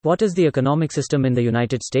What is the economic system in the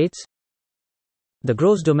United States? The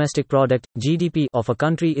gross domestic product, GDP, of a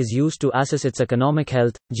country is used to assess its economic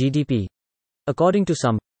health, GDP. According to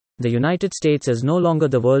some, the United States is no longer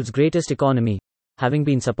the world's greatest economy, having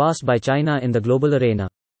been surpassed by China in the global arena.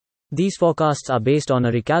 These forecasts are based on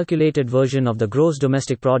a recalculated version of the gross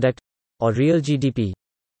domestic product, or real GDP.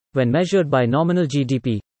 When measured by nominal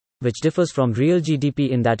GDP, which differs from real GDP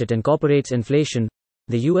in that it incorporates inflation,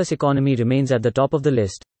 the US economy remains at the top of the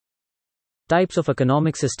list. Types of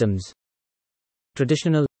economic systems.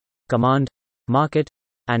 Traditional, command, market,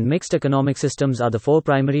 and mixed economic systems are the four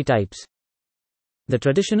primary types. The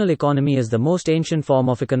traditional economy is the most ancient form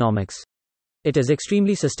of economics. It is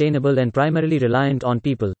extremely sustainable and primarily reliant on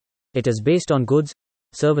people. It is based on goods,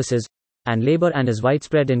 services, and labor and is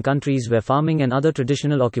widespread in countries where farming and other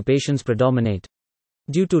traditional occupations predominate.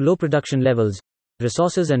 Due to low production levels,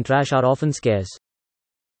 resources and trash are often scarce.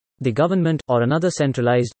 The government, or another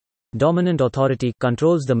centralized, dominant authority,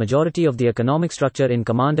 controls the majority of the economic structure in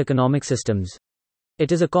command economic systems.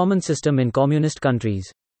 It is a common system in communist countries.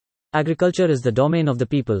 Agriculture is the domain of the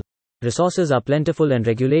people. Resources are plentiful and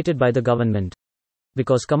regulated by the government.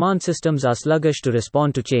 Because command systems are sluggish to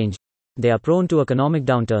respond to change, they are prone to economic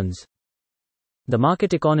downturns. The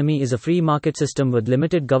market economy is a free market system with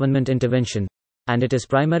limited government intervention, and it is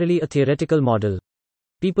primarily a theoretical model.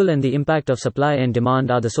 People and the impact of supply and demand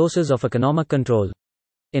are the sources of economic control.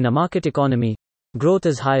 In a market economy, growth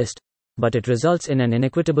is highest, but it results in an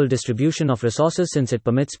inequitable distribution of resources since it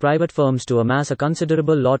permits private firms to amass a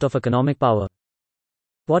considerable lot of economic power.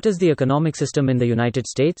 What is the economic system in the United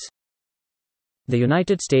States? The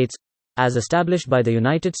United States, as established by the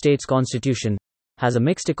United States Constitution, has a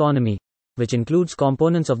mixed economy, which includes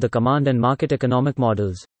components of the command and market economic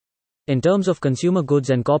models. In terms of consumer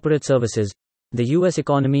goods and corporate services, the U.S.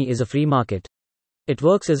 economy is a free market. It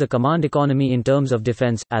works as a command economy in terms of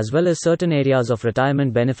defense, as well as certain areas of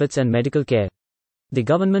retirement benefits and medical care. The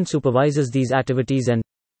government supervises these activities and,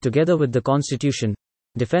 together with the Constitution,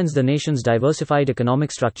 defends the nation's diversified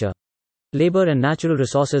economic structure. Labor and natural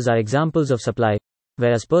resources are examples of supply,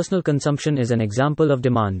 whereas personal consumption is an example of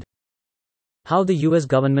demand. How the U.S.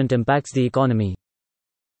 government impacts the economy.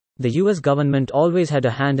 The U.S. government always had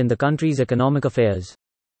a hand in the country's economic affairs.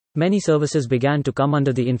 Many services began to come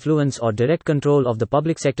under the influence or direct control of the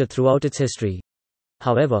public sector throughout its history.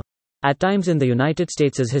 However, at times in the United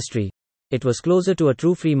States' history, it was closer to a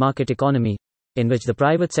true free market economy, in which the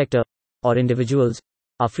private sector, or individuals,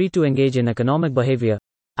 are free to engage in economic behavior,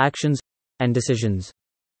 actions, and decisions.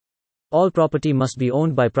 All property must be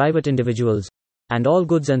owned by private individuals, and all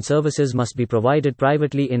goods and services must be provided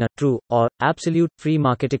privately in a true, or absolute, free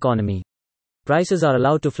market economy. Prices are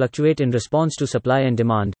allowed to fluctuate in response to supply and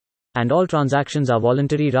demand, and all transactions are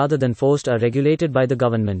voluntary rather than forced or regulated by the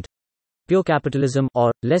government. Pure capitalism,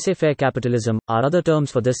 or laissez-faire capitalism, are other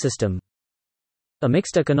terms for this system. A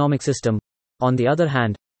mixed economic system, on the other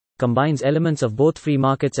hand, combines elements of both free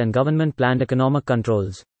markets and government-planned economic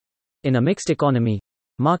controls. In a mixed economy,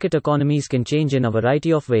 market economies can change in a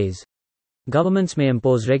variety of ways. Governments may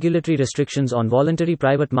impose regulatory restrictions on voluntary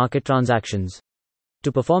private market transactions.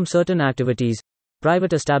 To perform certain activities,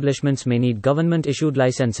 private establishments may need government-issued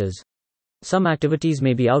licenses. Some activities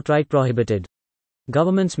may be outright prohibited.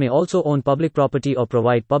 Governments may also own public property or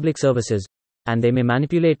provide public services, and they may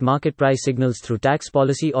manipulate market price signals through tax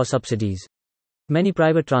policy or subsidies. Many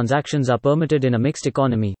private transactions are permitted in a mixed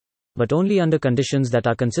economy, but only under conditions that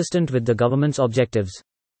are consistent with the government's objectives.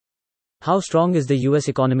 How strong is the US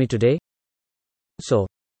economy today? So,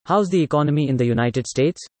 how's the economy in the United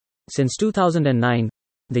States? Since 2009,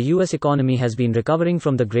 the US economy has been recovering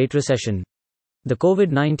from the Great Recession. The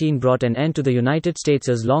COVID-19 brought an end to the United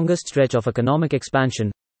States' longest stretch of economic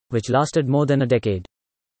expansion, which lasted more than a decade.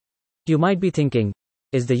 You might be thinking,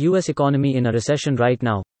 is the US economy in a recession right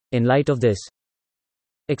now, in light of this?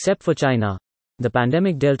 Except for China, the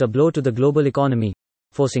pandemic dealt a blow to the global economy,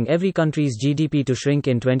 forcing every country's GDP to shrink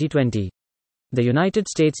in 2020. The United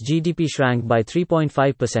States GDP shrank by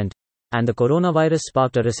 3.5%. And the coronavirus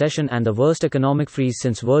sparked a recession and the worst economic freeze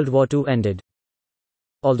since World War II ended.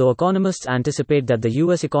 Although economists anticipate that the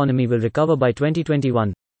US economy will recover by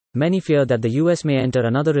 2021, many fear that the US may enter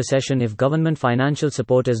another recession if government financial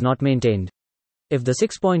support is not maintained. If the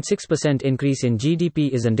 6.6% increase in GDP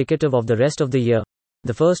is indicative of the rest of the year,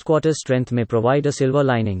 the first quarter's strength may provide a silver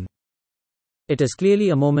lining. It is clearly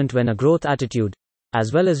a moment when a growth attitude,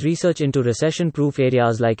 as well as research into recession-proof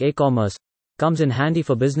areas like e-commerce, comes in handy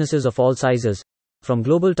for businesses of all sizes, from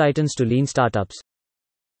global titans to lean startups.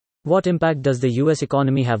 What impact does the US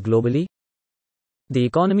economy have globally? The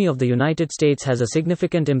economy of the United States has a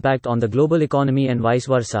significant impact on the global economy and vice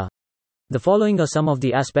versa. The following are some of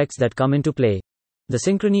the aspects that come into play. The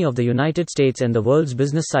synchrony of the United States and the world's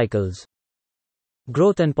business cycles.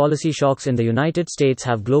 Growth and policy shocks in the United States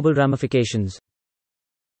have global ramifications.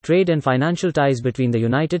 Trade and financial ties between the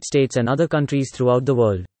United States and other countries throughout the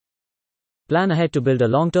world. Plan ahead to build a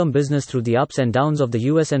long-term business through the ups and downs of the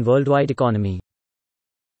US and worldwide economy.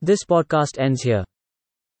 This podcast ends here.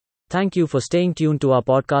 Thank you for staying tuned to our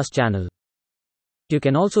podcast channel. You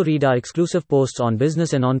can also read our exclusive posts on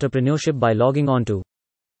business and entrepreneurship by logging on to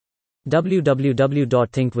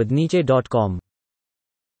www.thinkwithniche.com.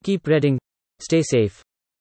 Keep reading, stay safe.